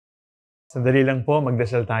Sandali lang po,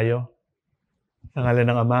 magdasal tayo. Sa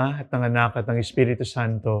ngalan ng Ama at ng Anak at ng Espiritu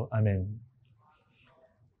Santo. Amen.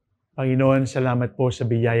 Panginoon, salamat po sa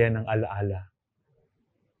biyaya ng alaala.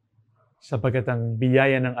 Sapagkat ang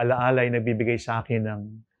biyaya ng alaala ay nagbibigay sa akin ng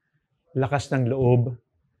lakas ng loob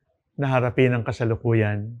na harapin ang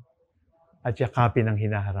kasalukuyan at yakapin ang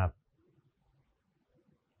hinaharap.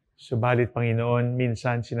 Subalit, Panginoon,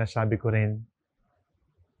 minsan sinasabi ko rin,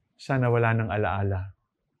 sana wala ng alaala.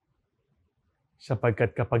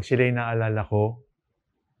 Sapagkat kapag sila'y naalala ko,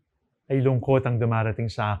 ay lungkot ang dumarating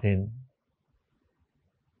sa akin.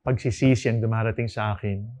 Pagsisisi ang dumarating sa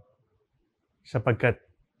akin. Sapagkat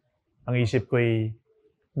ang isip ko ay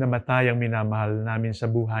namatay ang minamahal namin sa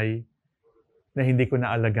buhay na hindi ko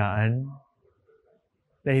naalagaan,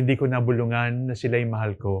 na hindi ko nabulungan na sila'y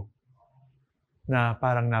mahal ko, na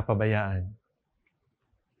parang napabayaan.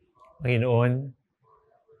 Panginoon,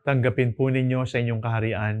 tanggapin po ninyo sa inyong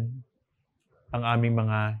kaharian ang aming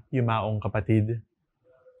mga yumaong kapatid,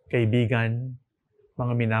 kaibigan,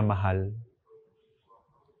 mga minamahal.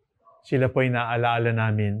 Sila po ay naalaala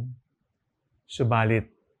namin, subalit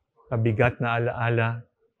pabigat na alaala,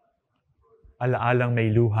 alaalang may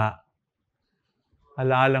luha,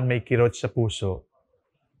 alaalang may kirot sa puso,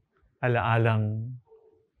 alaalang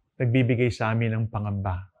nagbibigay sa amin ng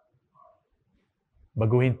pangamba.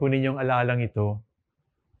 Baguhin po ninyong alaalang ito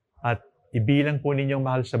at ibilang po ninyong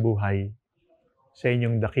mahal sa buhay sa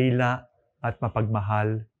inyong dakila at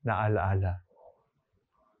mapagmahal na alaala.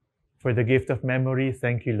 For the gift of memory,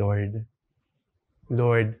 thank you, Lord.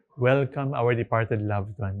 Lord, welcome our departed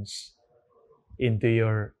loved ones into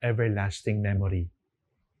your everlasting memory.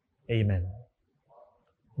 Amen.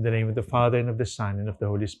 In the name of the Father, and of the Son, and of the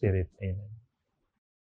Holy Spirit. Amen.